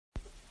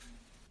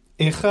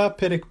Eichah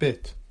Perek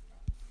Bet.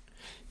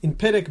 In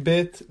Perek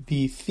Bet,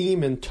 the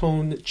theme and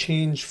tone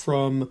change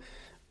from,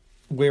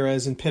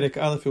 whereas in Perek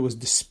Aleph it was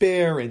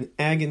despair and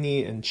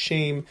agony and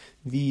shame,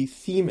 the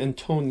theme and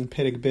tone in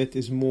Perek Bet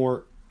is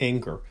more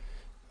anger.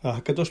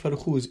 HaKadosh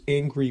Baruch Hu is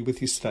angry with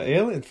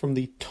Yisrael, and from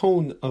the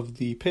tone of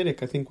the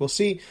Perek, I think we'll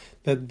see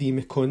that the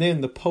Mekonen,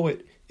 the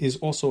poet, is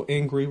also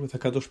angry with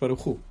HaKadosh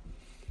Baruch Hu.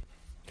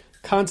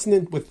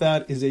 Consonant with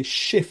that is a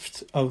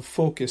shift of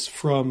focus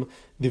from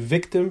the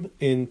victim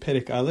in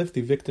Perek Aleph.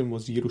 The victim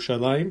was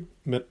Yerushalayim,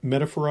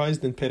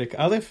 metaphorized in Perek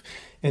Aleph,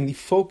 and the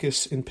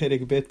focus in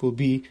Perek Bet will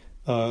be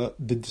the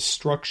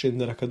destruction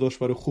that HaKadosh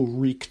Baruch Hu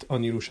wreaked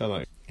on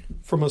Yerushalayim.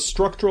 From a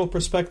structural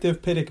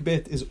perspective, Perek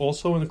Bet is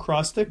also an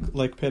acrostic,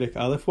 like Perek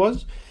Aleph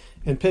was,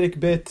 and Perek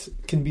Bet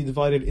can be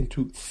divided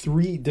into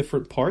three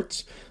different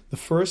parts. The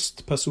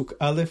first, Pasuk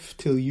Aleph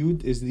till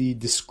Yud, is the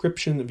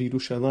description of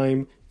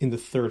Yerushalayim in the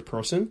third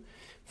person.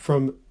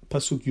 From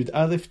Pasuk Yud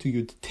Aleph to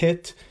Yud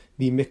Tet,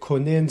 the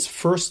Mekonen's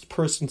first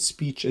person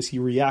speech as he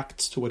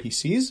reacts to what he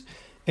sees.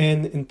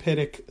 And in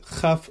Perek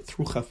Chaf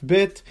through Chaf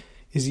Bet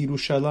is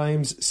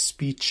Yerushalayim's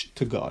speech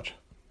to God.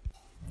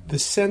 The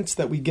sense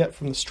that we get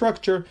from the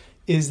structure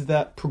is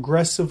that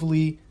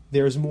progressively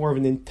there's more of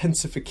an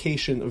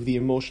intensification of the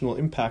emotional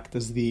impact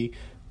as the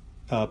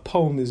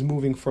poem is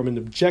moving from an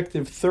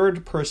objective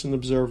third-person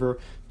observer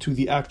to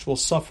the actual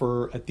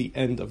sufferer at the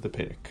end of the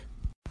Perek.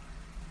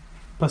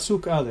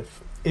 Pasuk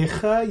Aleph.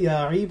 Eichah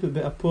ya'ib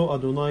be'apo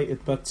Adonai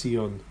et bat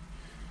Zion.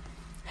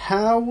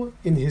 How,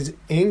 in his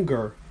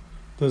anger,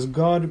 does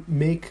God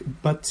make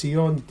bat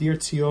Zion, dear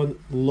Zion,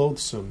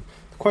 loathsome?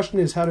 The question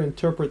is how to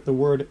interpret the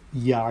word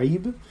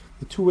ya'ib.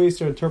 The two ways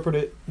to interpret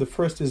it. The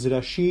first is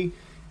Rashi.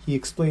 He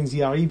explains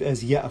ya'ib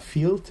as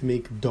ya'afil, to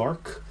make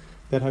dark,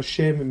 that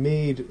Hashem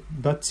made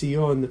bat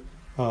Zion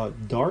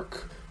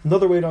dark.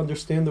 Another way to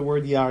understand the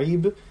word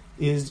ya'ib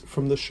is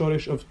from the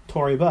shoresh of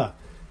toribah,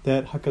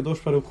 that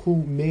HaKadosh Baruch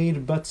Hu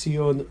made bat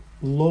Zion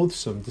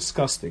loathsome,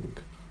 disgusting.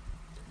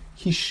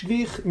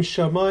 Hishlich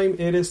mishamayim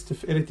eres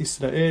tiferet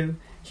Yisrael.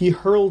 He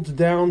hurled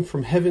down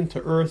from heaven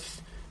to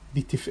earth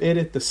the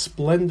tiferet, the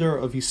splendor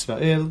of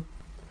Yisrael.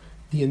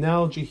 The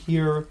analogy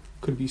here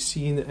could be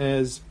seen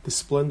as the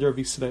splendor of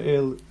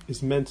Yisrael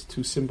is meant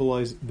to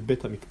symbolize the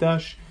Bet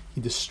HaMikdash.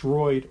 He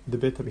destroyed the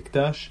Bet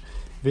HaMikdash.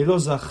 Velo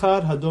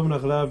zachar hadom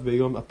raglav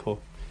beyom apo.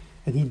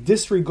 And he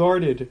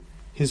disregarded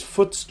his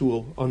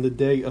footstool on the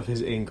day of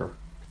his anger.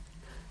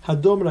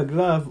 Hadom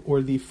raglav,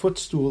 or the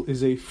footstool,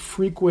 is a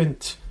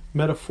frequent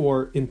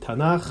metaphor in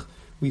Tanakh.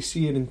 We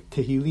see it in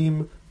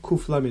Tehillim,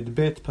 Kuf Lamed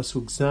Bet,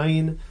 Pasuk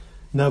Zayin.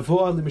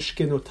 Navoa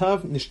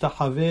lemishkenotav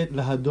nishtahave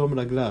lahadom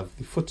raglav.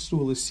 The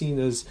footstool is seen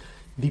as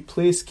the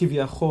place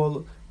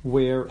kivyachol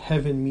where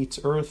heaven meets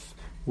earth,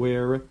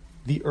 where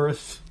the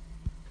earth,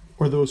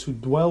 or those who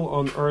dwell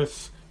on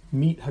earth,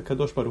 meet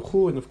HaKadosh Baruch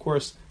Hu, and of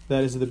course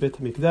that is the Bet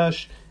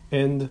HaMikdash.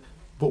 And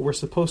what we're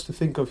supposed to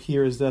think of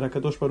here is that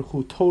HaKadosh Baruch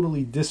Hu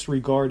totally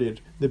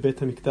disregarded the Bet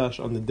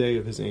HaMikdash on the day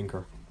of his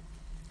anger.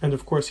 And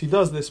of course he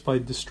does this by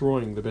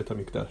destroying the Bet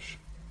HaMikdash.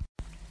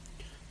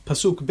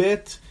 Pasuk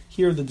Bet,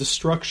 here the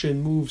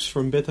destruction moves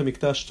from Bet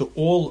HaMikdash to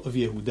all of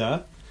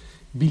Yehuda.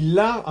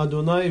 Bila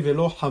Adonai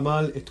velo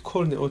hamal et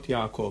kol neot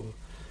Yaakov.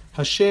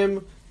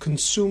 Hashem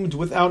consumed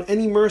without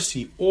any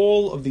mercy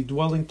all of the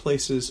dwelling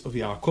places of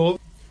Yaakov.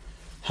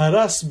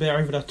 Haras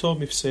be'ivrato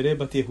mifsere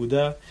bat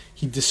Yehuda.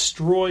 He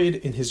destroyed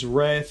in his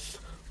wrath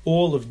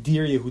all of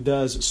dear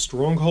Yehuda's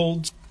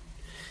strongholds.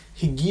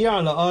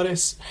 Higia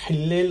la'ares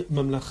hillel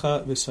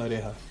mamlacha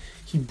v'sareha.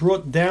 He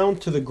brought down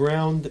to the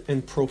ground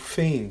and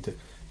profaned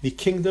the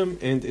kingdom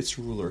and its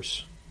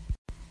rulers.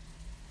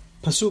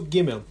 Pasuk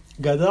Gimel.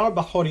 Gadar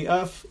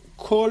b'choriaf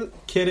kol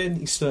keren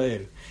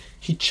Yisrael.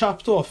 He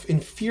chopped off in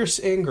fierce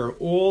anger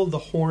all the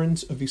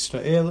horns of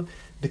Israel.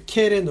 The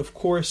keren, of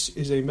course,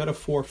 is a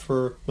metaphor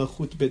for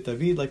Malchut Bet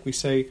David, like we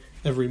say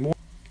every morning.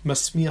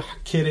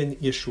 Masmiach keren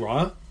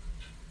Yeshua.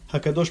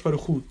 HaKadosh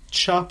Baruch Hu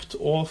chopped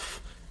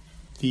off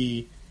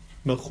the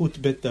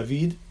Malchut Bet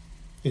David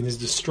in his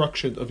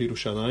destruction of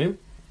Yerushalayim.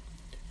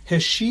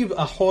 Heshiv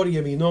achor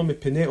yamino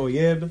mepnei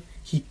oyeb.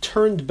 He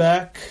turned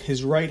back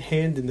his right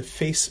hand in the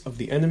face of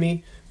the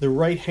enemy. The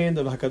right hand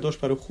of HaKadosh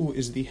Baruch Hu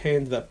is the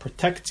hand that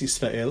protects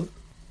Yisrael.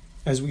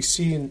 As we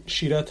see in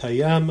Shirat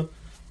Hayam,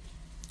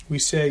 we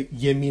say,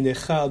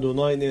 Yeminecha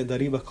Adonai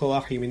ne'adari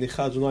b'koach,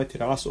 Yeminecha Adonai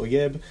tira'as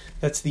oyeb.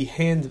 That's the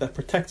hand that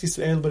protects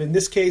Yisrael. But in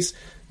this case,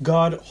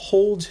 God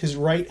holds his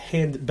right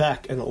hand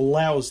back and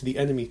allows the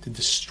enemy to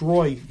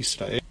destroy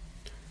Yisrael.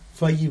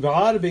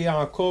 Vayib'ar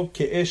be'Yaakov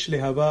ke'esh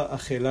lehava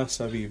achela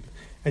saviv.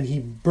 And he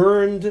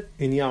burned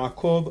in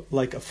Yaakov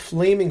like a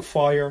flaming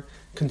fire,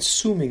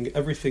 consuming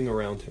everything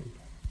around him.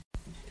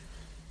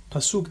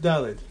 Pasuk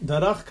Daled.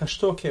 Darach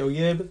kashto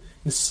ke'oyeb,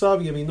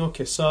 nisav yamino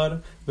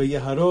kesar,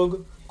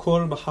 ve'yaharog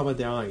kol b'hamad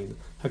ayin.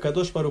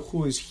 HaKadosh Baruch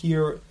Hu is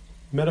here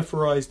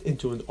metaphorized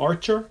into an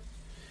archer.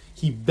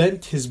 He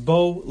bent his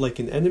bow like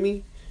an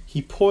enemy.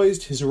 He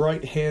poised his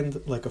right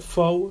hand like a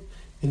foe,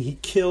 and he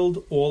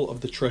killed all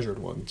of the treasured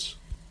ones.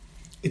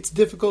 It's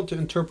difficult to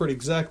interpret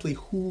exactly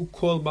who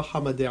Kol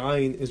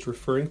Mahamade'ain is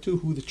referring to,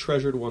 who the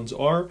treasured ones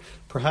are.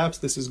 Perhaps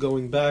this is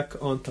going back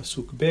on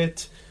Pasuk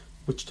Bet,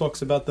 which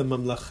talks about the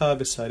Mamlacha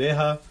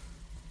Besareha,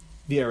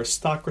 the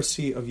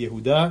aristocracy of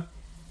Yehuda,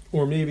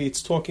 or maybe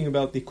it's talking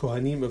about the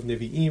Kohanim of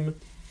Nevi'im.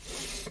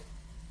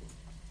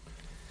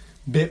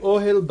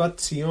 Be'ohel bat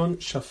Zion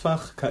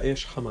shafach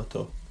ka'esh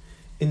hamato.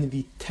 In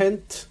the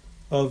tent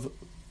of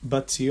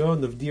Bat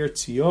Zion, of Dear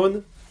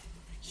Zion,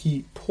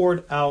 he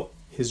poured out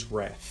his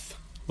wrath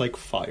like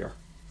fire.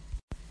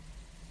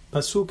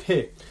 Pasuk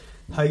He.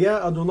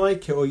 Haya Adonai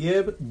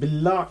ke'oyeb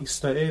billa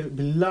Israel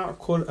billa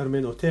kol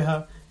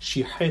armenoteha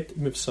shichet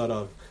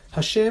mifsarav.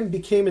 Hashem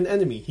became an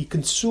enemy. He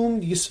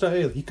consumed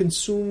Yisrael. He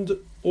consumed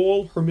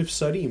all her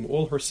mifsarim,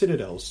 all her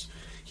citadels.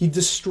 He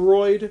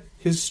destroyed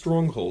his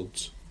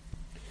strongholds.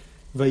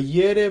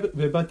 Vayereb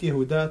bebat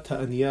Yehuda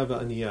ta'aniya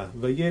va'aniya.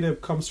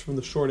 Vayereb comes from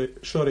the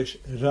shoresh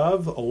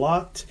rav, a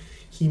lot.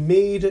 He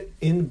made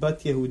in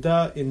Bat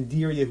Yehuda, in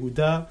Dear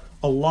Yehuda,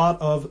 a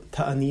lot of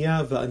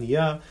ta'aniya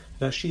va'aniya.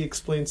 Rashi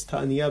explains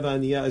ta'aniya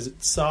va'aniya as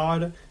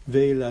tsar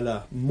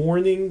ve'lala,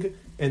 mourning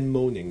and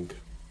moaning.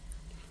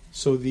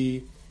 So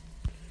the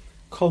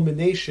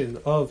culmination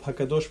of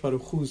HaKadosh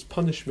Baruch Hu's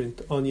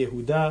punishment on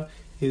Yehuda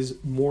is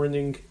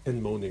mourning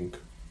and moaning,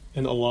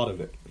 and a lot of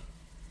it.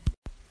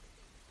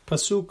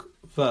 Pasuk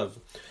Vav.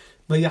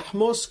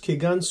 Vayahmos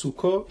kegan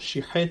suko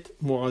shichet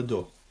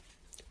moado.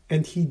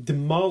 And he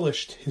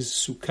demolished his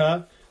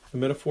sukkah, a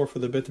metaphor for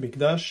the Bet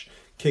Mikdash,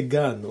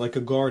 kegan, like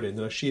a garden.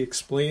 Rashi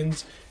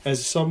explains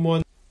as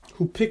someone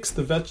who picks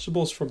the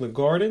vegetables from the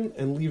garden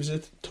and leaves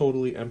it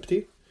totally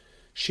empty.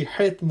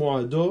 Shichet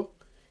moado,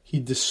 he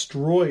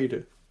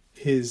destroyed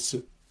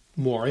his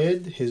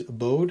moed, his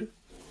abode.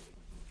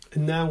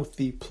 And now with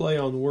the play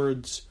on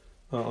words,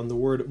 on the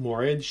word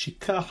moed,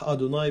 shikach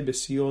Adonai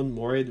besion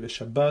moed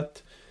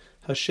v'shabbat.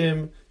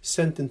 Hashem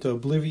sent into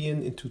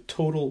oblivion, into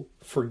total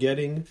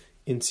forgetting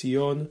in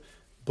Sion,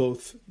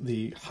 both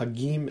the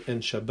Hagim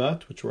and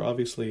Shabbat, which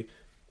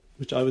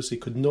obviously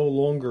could no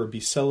longer be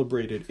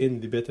celebrated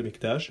in the Bet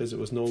HaMikdash, as it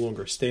was no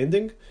longer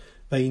standing.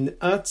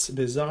 Vayinatz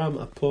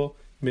beza'am apo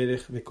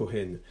melech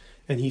v'kohen.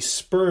 And he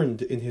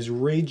spurned in his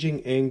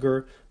raging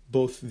anger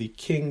both the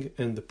king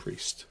and the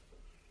priest.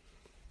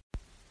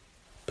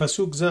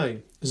 Pasuk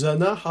Zayin.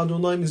 Zanach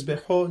Adonai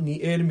mizbecho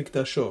ni'el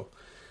mikdasho.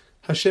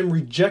 Hashem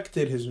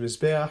rejected his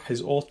mizbeach,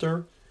 his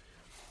altar,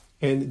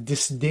 and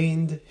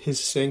disdained his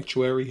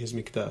sanctuary, his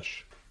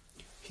mikdash.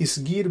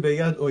 Hisgir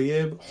beyad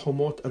oyeb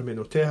homot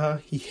armenoteha.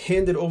 He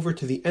handed over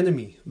to the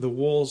enemy the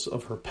walls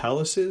of her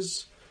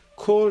palaces.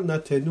 Kol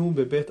natenu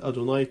bebet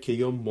Adonai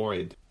keyom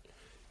moed.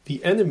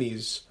 The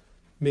enemies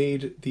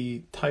made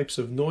the types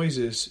of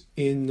noises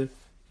in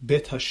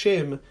Bet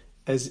Hashem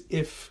as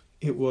if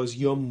it was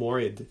Yom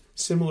Moed,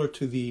 similar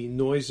to the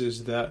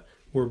noises that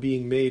were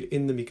being made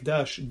in the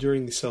Mikdash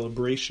during the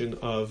celebration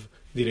of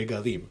the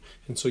Regalim.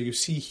 And so you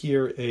see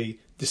here a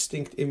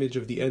distinct image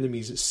of the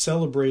enemies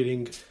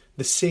celebrating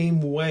the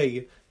same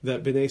way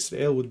that Bnei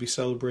Israel would be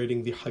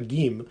celebrating the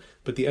Hagim,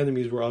 but the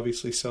enemies were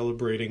obviously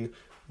celebrating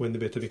when the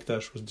Beit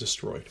HaMikdash was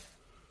destroyed.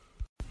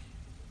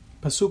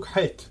 Pasuk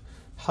Het.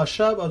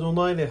 Hashab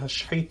Adonai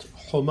lehashchit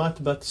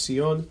chomat bat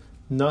Sion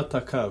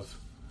natakav.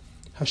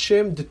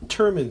 Hashem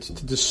determined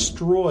to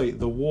destroy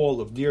the wall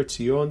of Dear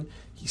Zion.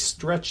 He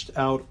stretched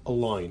out a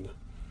line.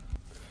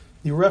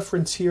 The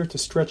reference here to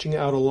stretching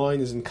out a line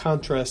is in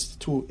contrast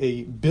to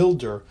a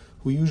builder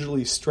who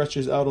usually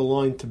stretches out a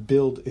line to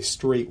build a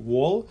straight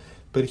wall.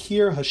 But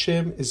here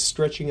Hashem is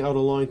stretching out a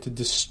line to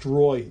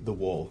destroy the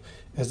wall.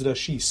 As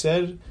Rashi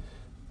said,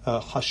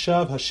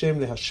 Hashav Hashem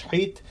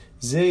lehashchit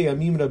ze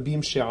yamim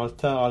rabim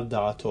she'alta al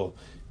da'ato.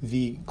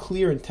 The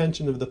clear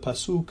intention of the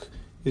pasuk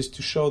is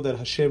to show that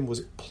Hashem was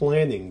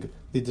planning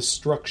the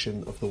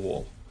destruction of the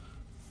wall.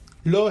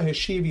 Lo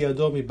heshiv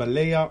yado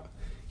mibaleya.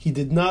 He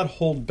did not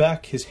hold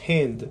back his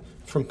hand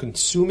from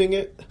consuming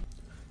it.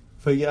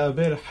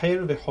 Vayaber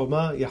her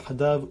v'choma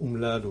yahdav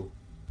umlalu.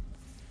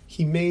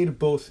 He made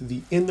both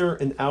the inner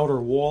and outer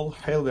wall.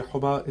 Hel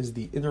v'choma is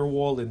the inner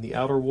wall and the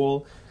outer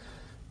wall,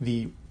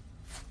 the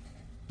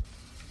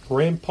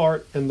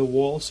rampart and the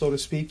wall, so to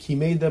speak. He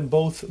made them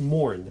both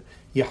mourn.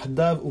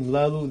 Yahdav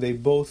umlalu, they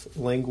both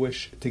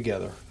languish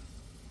together.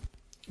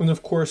 And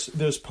of course,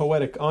 there's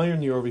poetic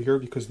irony over here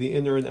because the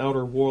inner and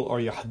outer wall are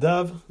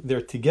yahdav,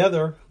 they're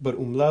together, but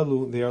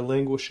umlalu, they are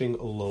languishing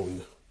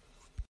alone.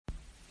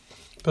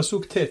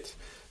 Pasuk Tet.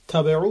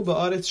 Tabe'u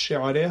ba'aretz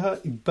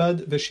she'areha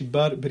ibad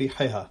v'shibar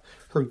beriheha.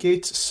 Her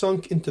gates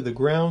sunk into the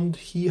ground.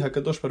 He,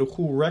 HaKadosh Baruch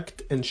Hu,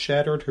 wrecked and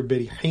shattered her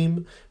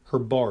berihim, her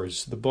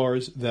bars, the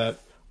bars that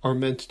are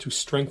meant to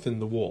strengthen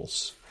the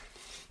walls.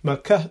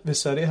 Makah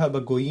v'sareha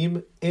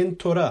bagoyim en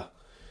Torah.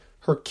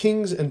 Her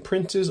kings and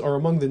princes are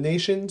among the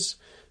nations.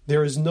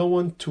 There is no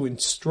one to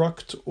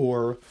instruct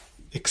or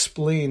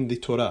explain the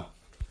Torah.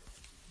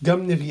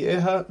 Gam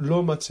nevi'eha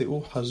lo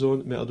matzeu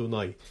hazon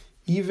me'Adonai.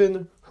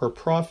 Even her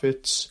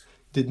prophets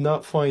did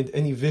not find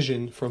any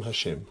vision from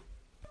Hashem.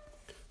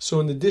 So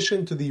in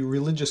addition to the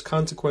religious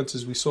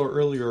consequences we saw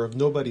earlier of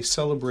nobody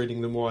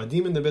celebrating the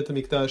Moadim in the Beit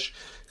HaMikdash,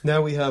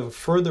 now we have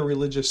further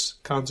religious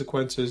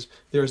consequences.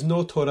 There is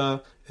no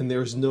Torah and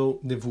there is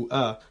no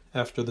Nevu'ah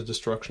after the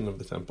destruction of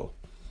the temple.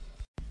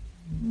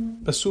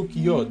 Pasuk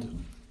Yod.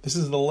 This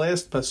is the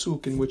last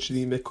pasuk in which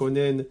the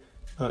Mekonen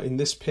in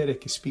this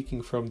Perek is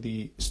speaking from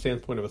the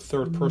standpoint of a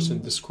third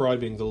person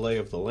describing the lay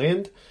of the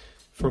land.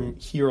 From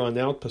here on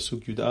out,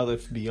 Pasuk Yud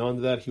Aleph,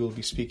 beyond that, he will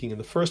be speaking in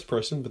the first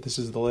person, but this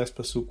is the last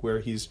Pasuk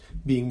where he's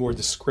being more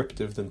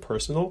descriptive than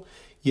personal.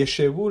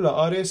 Yeshevu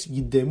la'ares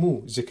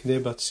yidemu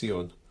ziknei bat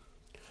Zion.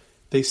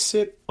 They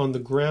sit on the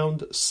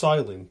ground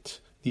silent,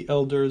 the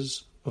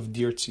elders of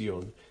Dir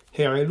Zion.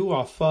 He'elu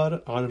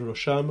afar al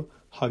rosham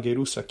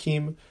hageru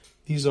sakim.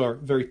 These are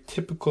very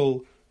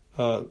typical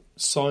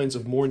signs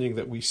of mourning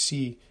that we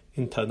see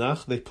in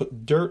Tanakh. They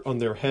put dirt on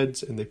their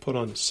heads and they put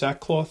on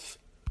sackcloth.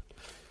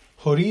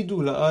 Horidu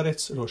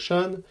la'aretz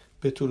roshan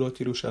betulot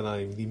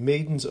Yerushalayim. The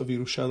maidens of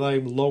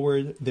Yerushalayim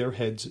lowered their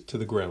heads to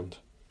the ground.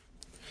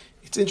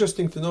 It's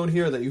interesting to note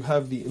here that you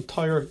have the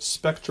entire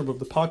spectrum of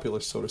the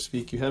populace, so to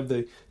speak. You have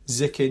the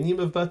zekenim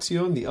of Bat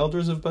Zion, the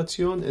elders of Bat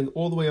Zion, and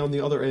all the way on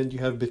the other end you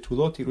have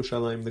betulot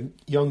Yerushalayim, the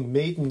young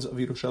maidens of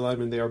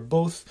Yerushalayim, and they are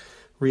both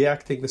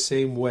reacting the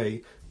same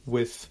way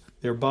with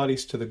their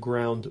bodies to the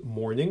ground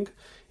mourning.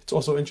 It's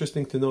also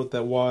interesting to note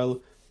that while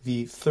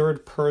the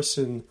third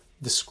person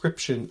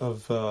description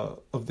of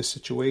the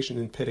situation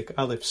in Perek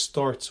Aleph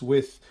starts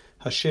with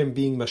Hashem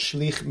being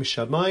Mashlich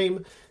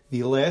Mishamayim,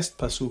 the last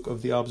pasuk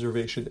of the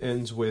observation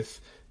ends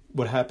with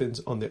what happens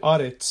on the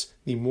Aretz,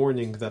 the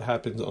mourning that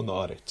happens on the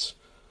Aretz.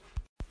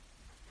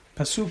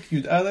 Pasuk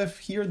Yud Aleph,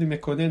 here the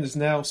Mekonen is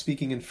now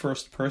speaking in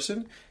first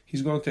person.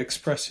 He's going to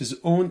express his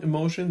own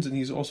emotions, and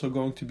he's also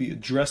going to be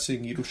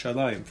addressing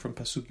Yerushalayim from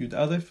Pasuk Yud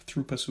Aleph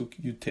through Pasuk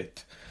Yud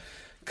Tet.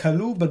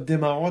 Kalu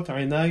b'dema'ot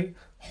einai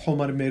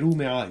homarmeru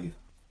me'ai.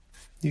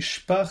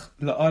 Nishpach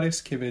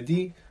la'ares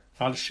kevedi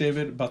al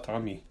shever bat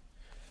ami.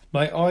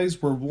 My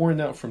eyes were worn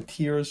out from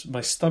tears,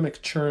 my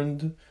stomach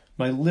churned,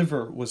 my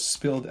liver was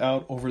spilled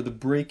out over the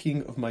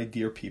breaking of my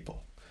dear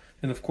people.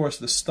 And of course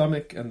the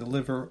stomach and the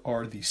liver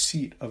are the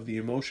seat of the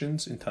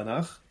emotions in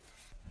Tanakh.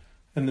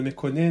 And the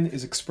Mekonen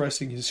is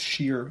expressing his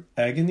sheer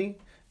agony.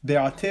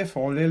 Be'atef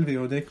olel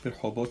ve'yonek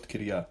berchobot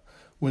Kirya.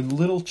 When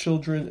little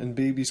children and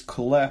babies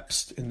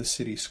collapsed in the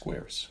city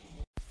squares.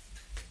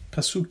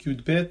 Pasuk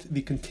Yud Bet,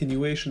 the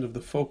continuation of the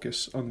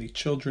focus on the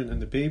children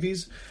and the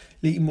babies.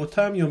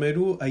 Li'imotam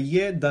yomeru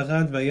ayeh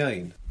dagan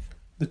vayayin.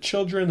 The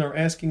children are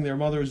asking their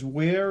mothers,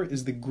 where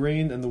is the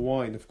grain and the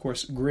wine? Of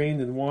course, grain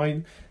and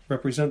wine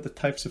represent the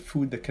types of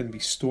food that can be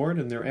stored,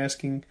 and they're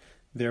asking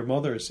their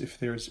mothers if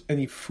there's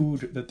any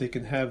food that they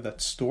can have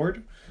that's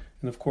stored.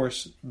 And of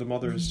course, the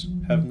mothers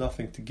have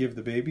nothing to give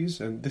the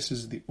babies, and this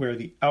is where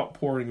the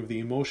outpouring of the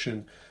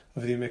emotion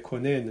of the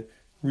Mekonen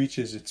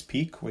reaches its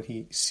peak, when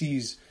he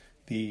sees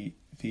the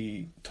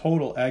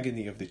total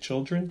agony of the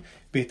children.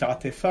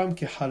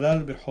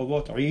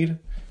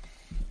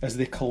 As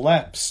they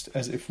collapsed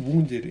as if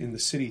wounded in the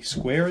city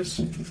squares.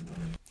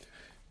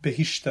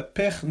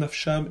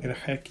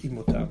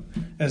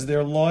 As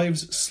their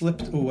lives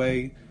slipped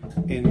away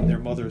in their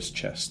mothers'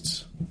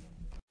 chests.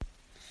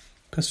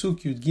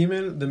 Pasuk Yud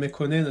Gimel, the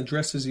Mekonen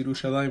addresses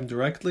Yerushalayim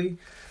directly.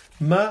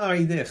 Ma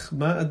a'idech,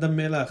 ma adam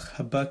melach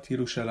habat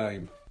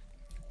Yerushalayim.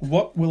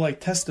 What will I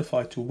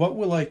testify to? What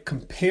will I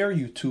compare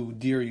you to,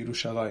 dear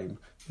Yerushalayim?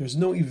 There's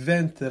no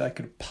event that I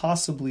could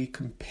possibly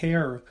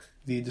compare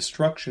the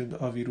destruction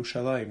of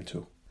Yerushalayim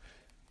to.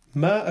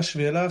 Ma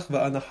ashvelach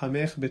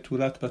va'anahamech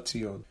betulat bat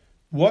Zion.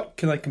 What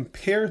can I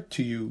compare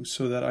to you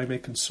so that I may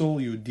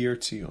console you,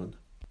 dear Zion?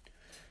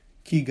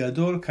 Ki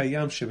gadol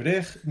kayam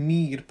shevrech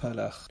mi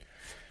yirpalach.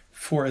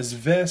 For as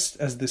vast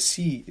as the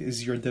sea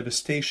is your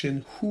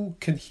devastation, who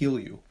can heal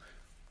you?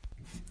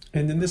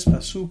 And in this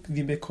pasuk,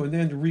 the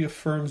Mekonen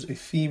reaffirms a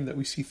theme that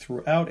we see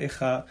throughout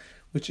Eichah,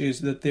 which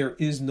is that there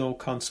is no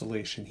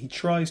consolation. He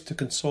tries to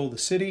console the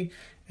city,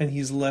 and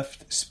he's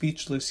left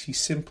speechless. He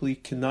simply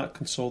cannot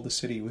console the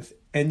city with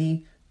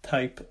any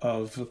type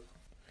of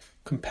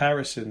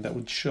comparison that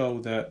would show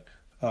that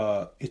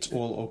it's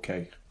all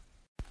okay.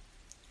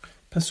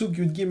 Pasuk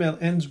Yud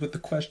Gimel ends with the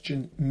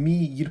question,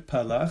 Mi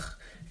yirpalach,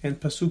 and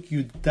Pasuk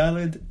Yud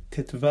Daled,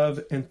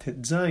 Tetvav, and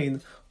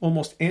Tetzain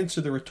almost answer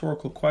the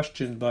rhetorical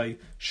question by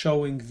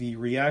showing the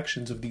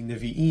reactions of the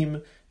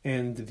Nevi'im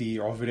and the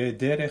Ovrei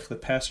Derech, the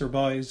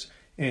passerbys,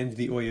 and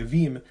the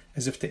Oyevim,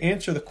 as if to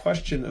answer the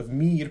question of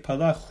Mi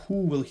Yirpalach,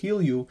 who will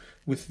heal you,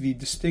 with the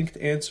distinct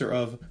answer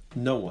of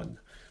no one.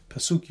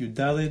 Pasuk Yud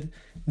Daled,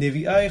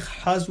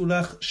 Nevi'aich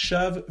hazulach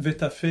shav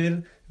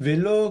vetafel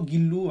velo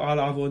gilu al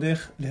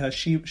avonech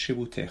lehashiv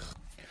shebutech.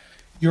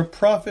 Your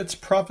prophets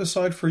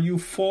prophesied for you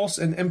false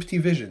and empty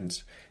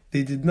visions.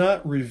 They did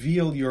not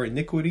reveal your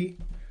iniquity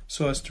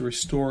so as to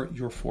restore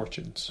your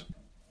fortunes.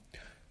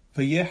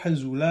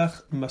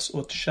 Vayehazulach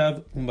masot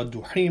shav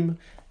umaduhim.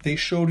 They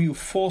showed you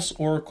false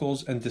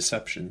oracles and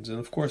deceptions. And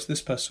of course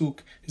this pasuk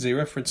is a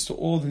reference to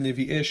all the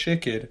Nevi'ei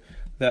Sheker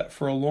that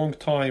for a long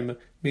time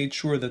made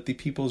sure that the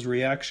people's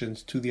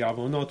reactions to the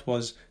Avonot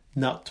was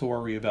not to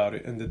worry about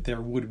it and that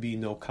there would be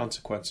no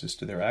consequences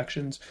to their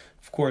actions.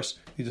 Of course,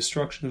 the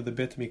destruction of the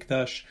Beit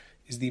Mikdash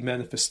is the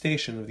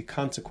manifestation of the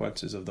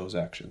consequences of those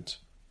actions.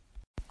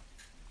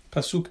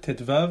 Pasuk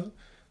Tetvav,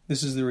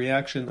 this is the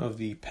reaction of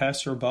the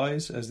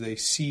passerbys as they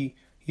see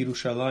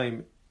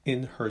Yerushalayim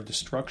in her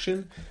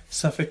destruction.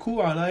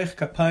 Safeku alayich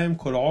kapayim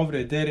kol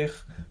ovre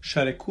derech,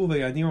 shareku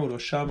v'yaniru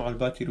rosham al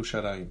bat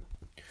Yerushalayim.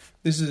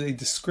 This is a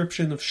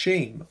description of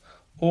shame.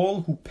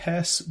 All who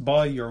pass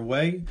by your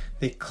way,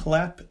 they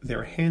clap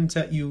their hands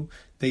at you,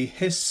 they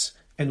hiss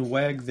and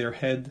wag their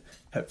head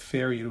at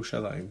fair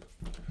Yerushalayim.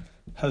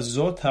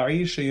 Hazot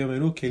ha'ir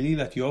sheyomeru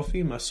kelilat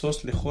yofi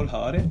masos lechol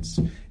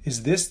haaretz.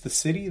 Is this the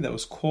city that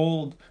was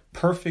called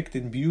perfect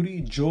in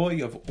beauty,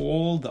 joy of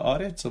all the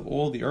aretz, of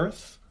all the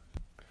earth?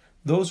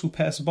 Those who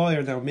pass by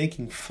are now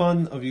making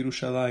fun of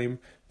Yerushalayim.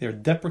 They're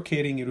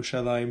deprecating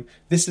Yerushalayim.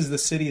 This is the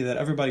city that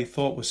everybody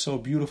thought was so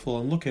beautiful,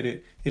 and look at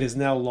it, it is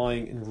now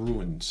lying in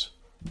ruins.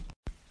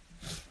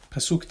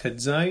 Pasuk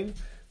Tetzayin,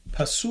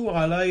 Pasu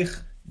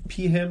alayich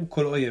pihem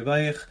kol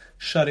oyevayich,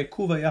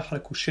 shareku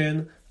vayachraku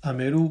shen,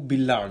 ameru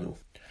billarnu.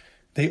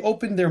 They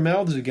opened their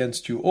mouths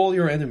against you, all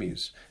your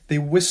enemies. They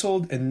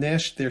whistled and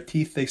gnashed their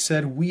teeth. They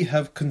said, we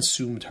have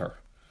consumed her.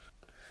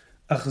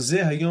 This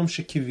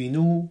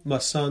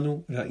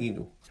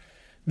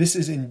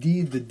is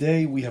indeed the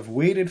day we have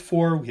waited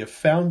for, we have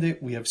found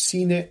it, we have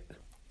seen it.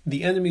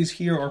 The enemies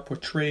here are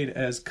portrayed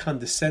as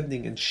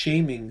condescending and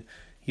shaming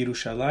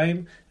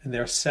Yerushalayim, and they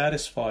are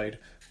satisfied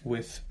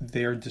with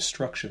their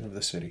destruction of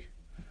the city.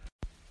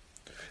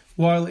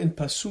 While in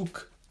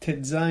Pasuk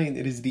Tetzayin,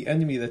 it is the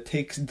enemy that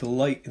takes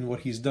delight in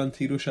what he's done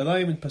to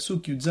Yerushalayim. In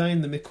Pasuk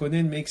Yudzayin, the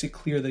Mekonen makes it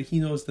clear that he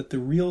knows that the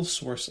real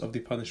source of the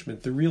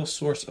punishment, the real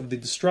source of the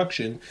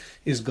destruction,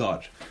 is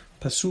God.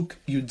 Pasuk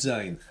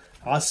Yudzayin.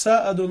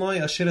 Asa Adonai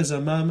asher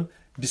zamam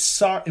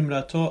bisar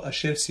imrato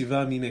asher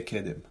siva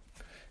mimekedem.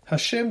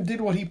 Hashem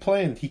did what he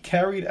planned. He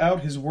carried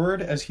out his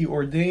word as he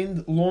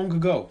ordained long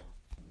ago.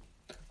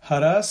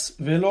 Haras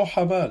velo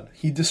hamal.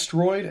 He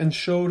destroyed and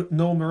showed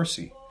no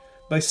mercy.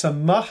 By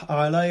samach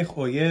alayich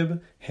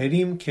oyev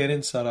herim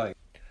keren sarai.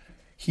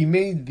 He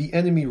made the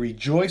enemy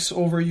rejoice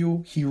over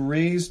you. He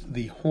raised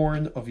the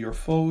horn of your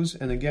foes.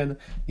 And again,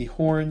 the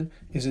horn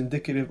is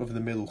indicative of the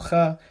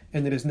melucha.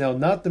 And it is now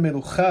not the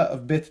melucha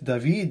of Bet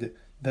David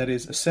that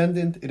is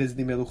ascendant. It is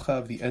the melucha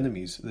of the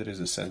enemies that is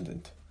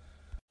ascendant.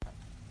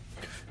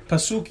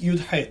 Pasuk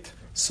Yud-Het.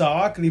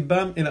 Sa'ak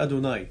libam el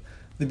Adonai.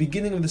 The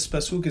beginning of this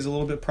pasuk is a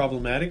little bit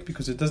problematic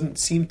because it doesn't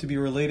seem to be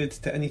related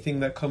to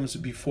anything that comes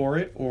before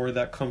it or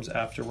that comes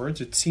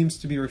afterwards. It seems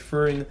to be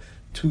referring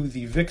to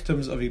the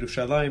victims of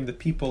Yerushalayim, the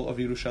people of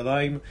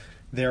Yerushalayim.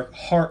 Their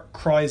heart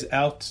cries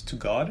out to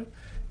God.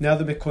 Now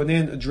the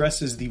Mekonen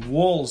addresses the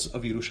walls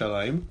of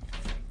Yerushalayim.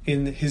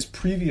 In his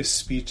previous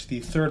speech,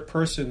 the third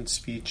person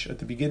speech at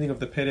the beginning of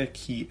the Perek,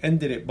 he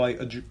ended it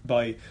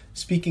by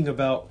speaking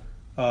about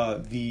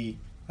the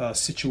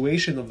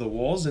situation of the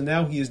walls, and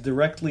now he is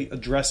directly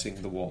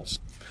addressing the walls.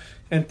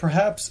 And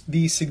perhaps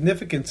the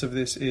significance of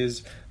this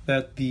is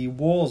that the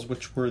walls,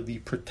 which were the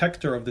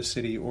protector of the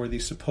city, or the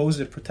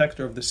supposed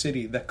protector of the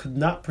city, that could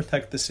not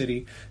protect the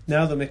city,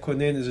 now the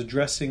Mekonen is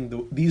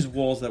addressing these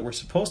walls that were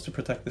supposed to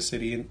protect the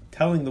city and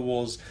telling the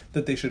walls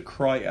that they should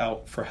cry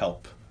out for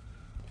help.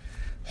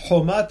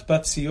 Chomat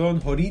bat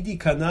Zion horidi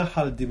kanach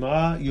al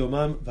dim'a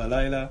yomam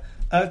v'layla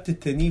al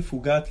titeni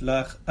fugat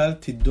lach al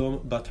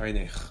tidom bat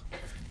einech.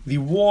 The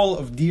wall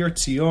of dear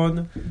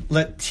Zion,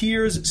 let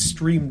tears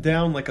stream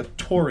down like a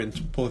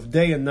torrent, both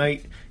day and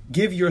night.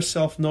 Give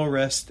yourself no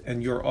rest,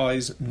 and your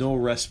eyes no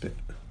respite.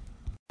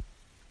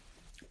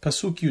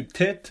 Pasuk Yud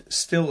Tet,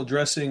 still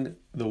addressing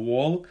the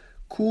wall.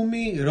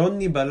 Kumi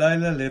ronni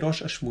balayla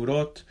lerosh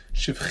ashmurot,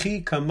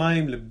 shivchi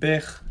kamayim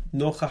lebech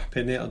nochach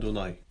penei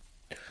Adonai.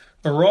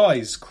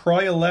 Arise,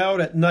 cry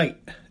aloud at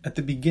night, at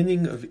the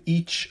beginning of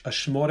each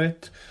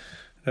ashmoret.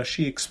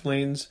 Rashi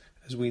explains,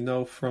 as we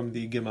know from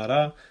the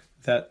Gemara,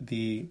 that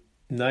the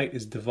night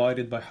is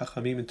divided by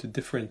Hachamim into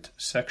different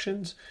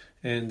sections,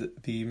 and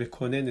the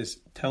Mekonen is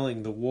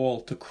telling the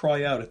wall to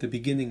cry out at the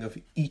beginning of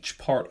each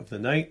part of the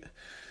night.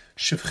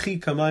 Shivchi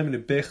kamayim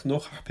lebech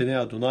nochach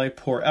penei Adonai,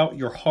 pour out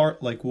your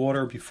heart like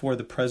water before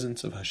the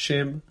presence of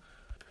Hashem.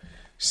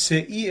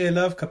 Se'i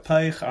elav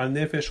kapayich al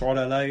nefesh or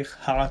alayich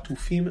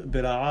ha'atufim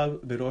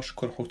bera'av berosh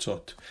kol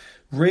chutzot.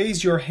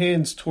 Raise your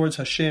hands towards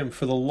Hashem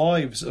for the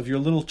lives of your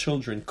little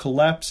children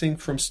collapsing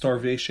from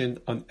starvation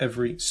on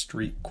every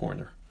street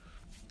corner.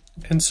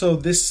 And so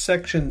this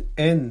section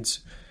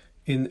ends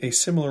in a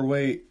similar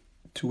way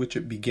to which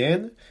it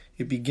began.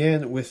 It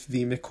began with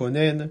the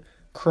Mekonen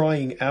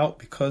crying out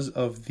because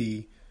of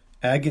the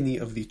agony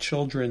of the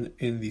children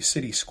in the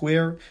city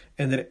square,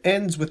 and it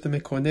ends with the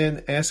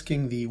Mekonen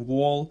asking the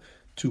wall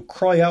to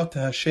cry out to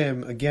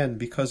Hashem again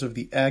because of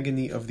the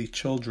agony of the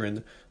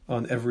children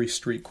on every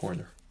street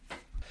corner.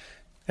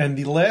 And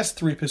the last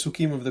three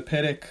Pesukim of the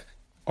Perek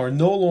are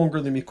no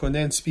longer the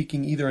Mekonen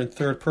speaking either in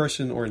third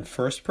person or in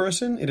first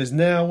person. It is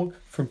now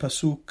from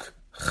Pasuk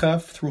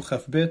Chaf through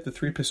Chaf Bet, the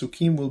three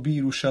Pesukim will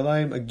be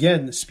Yerushalayim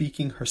again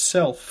speaking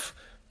herself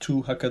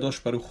to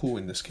HaKadosh Baruch Hu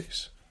in this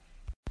case.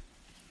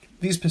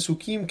 These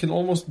Pesukim can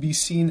almost be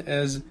seen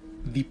as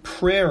the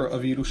prayer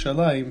of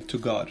Yerushalayim to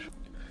God.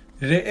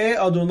 Re'eh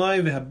Adonai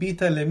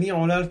v'habita lemi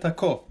olarta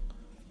ko.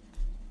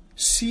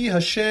 See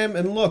Hashem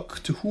and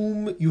look to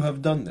whom you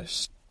have done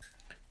this.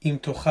 Im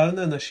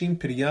tochalna nashim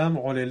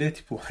piryam olele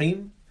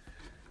tipuchim.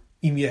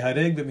 Im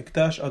yehareg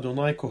b'mikdash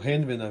Adonai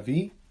kohen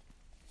v'navi.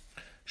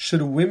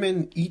 Should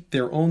women eat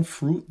their own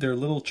fruit, their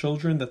little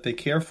children that they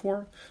care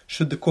for?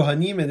 Should the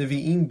Kohanim and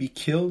Nevi'im be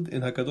killed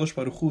in HaKadosh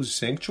Baruch Hu's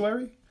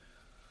sanctuary?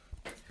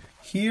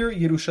 Here,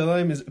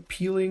 Yerushalayim is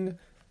appealing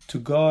to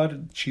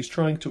God. She's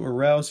trying to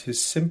arouse his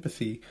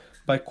sympathy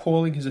by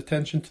calling his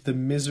attention to the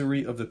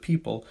misery of the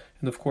people.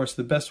 And of course,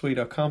 the best way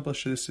to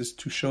accomplish this is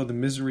to show the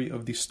misery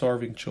of the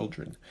starving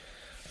children.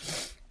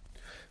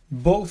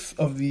 Both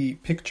of the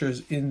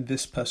pictures in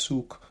this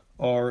pasuk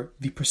are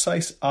the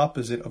precise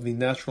opposite of the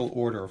natural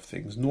order of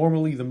things.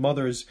 Normally, the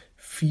mothers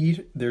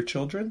feed their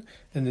children,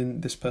 and in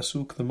this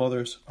pasuk, the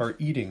mothers are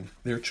eating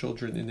their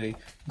children in a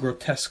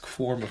grotesque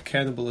form of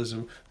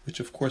cannibalism, which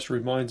of course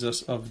reminds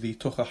us of the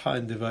Tochaha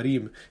and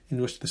Devarim, in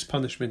which this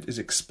punishment is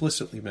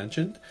explicitly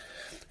mentioned.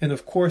 And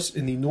of course,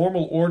 in the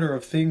normal order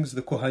of things,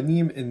 the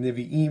Kohanim and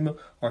Nevi'im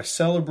are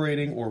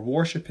celebrating or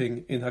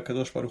worshipping in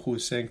HaKadosh Baruch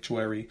Hu's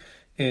sanctuary,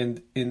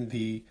 and in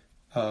the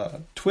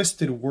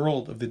twisted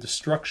world of the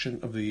destruction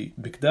of the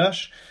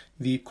Mikdash,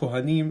 the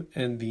Kohanim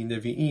and the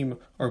Nevi'im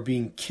are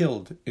being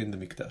killed in the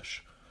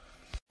Mikdash.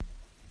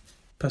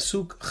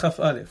 Pasuk Chaf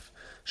Aleph.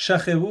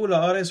 Shachevu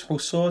la'aretz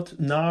husot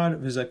na'ar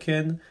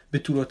v'zaken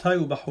betulotai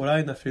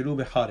u'bachorai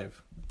nafelu becharev.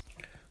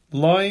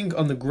 Lying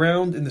on the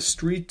ground in the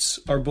streets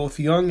are both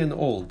young and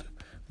old.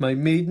 My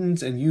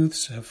maidens and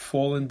youths have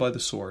fallen by the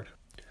sword.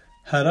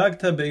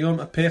 Haragta beyom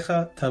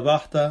apecha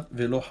tabachta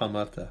velo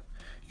hamarta.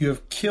 You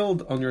have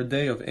killed on your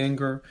day of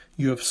anger.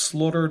 You have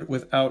slaughtered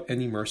without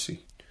any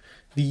mercy.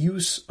 The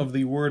use of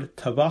the word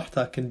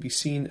tabachta can be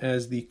seen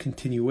as the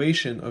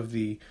continuation of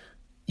the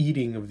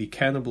eating, of the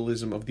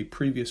cannibalism of the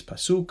previous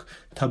pasuk.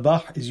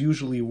 Tabach is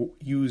usually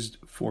used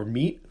for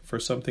meat, for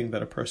something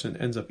that a person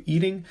ends up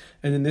eating.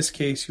 And in this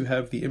case, you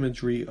have the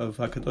imagery of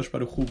HaKadosh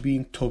Baruch Hu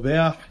being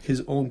tobeach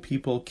his own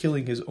people,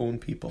 killing his own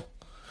people.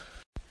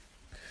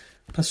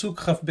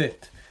 Pasuk Chaf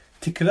Bet.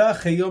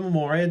 Tikra chayom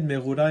moed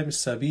merurai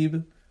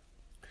misabib.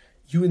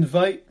 You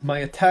invite my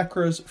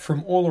attackers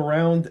from all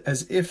around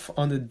as if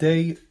on the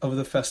day of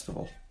the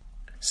festival.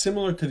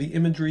 Similar to the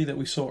imagery that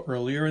we saw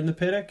earlier in the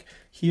Perek,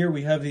 here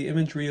we have the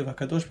imagery of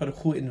HaKadosh Baruch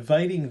Hu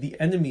inviting the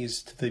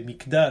enemies to the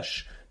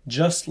Mikdash,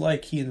 just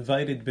like he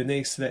invited Bnei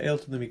Israel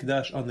to the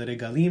Mikdash on the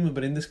Regalim,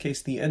 but in this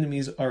case the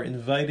enemies are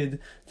invited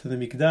to the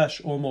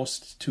Mikdash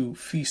almost to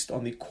feast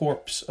on the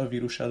corpse of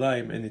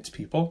Yerushalayim and its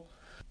people.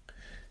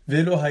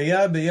 ולא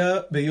היה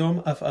ביום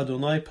אף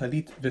אדוני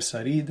פליט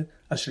ושריד,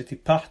 אשר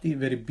טיפחתי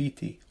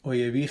וריביתי,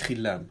 אויבי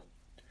חילם.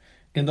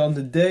 And on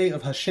the day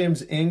of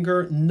Hashem's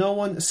anger, no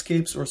one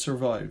escapes or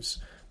survives.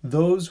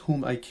 Those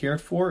whom I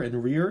cared for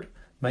and reared,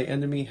 my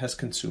enemy has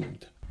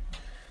consumed.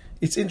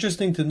 It's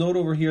interesting to note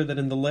over here that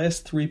in the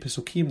last three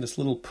Pesukim, this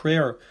little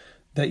prayer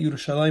that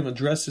Yerushalayim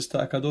addresses to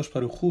HaKadosh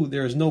Baruch Hu,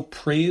 there is no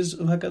praise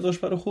of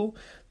HaKadosh Baruch Hu,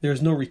 there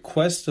is no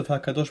request of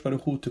HaKadosh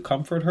Baruch Hu to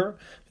comfort her,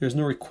 there is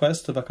no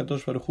request of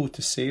HaKadosh Baruch Hu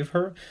to save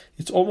her.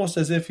 It's almost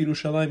as if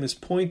Yerushalayim is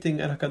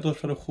pointing at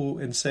HaKadosh Baruch Hu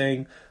and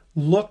saying,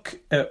 look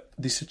at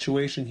the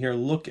situation here,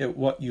 look at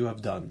what you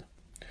have done.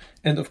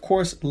 And of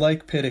course,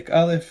 like Perek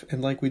Aleph,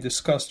 and like we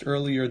discussed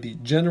earlier, the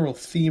general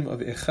theme of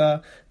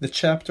Eichah, the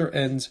chapter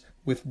ends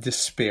with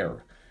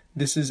despair.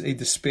 This is a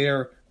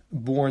despair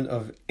born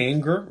of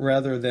anger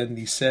rather than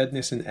the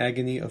sadness and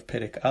agony of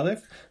Perek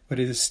Aleph, but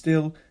it is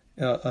still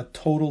a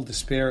total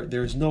despair.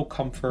 There is no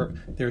comfort,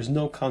 there is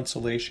no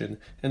consolation,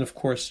 and of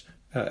course,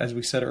 as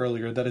we said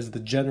earlier, that is the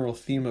general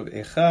theme of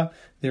Eichah.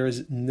 There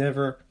is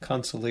never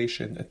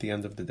consolation at the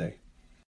end of the day.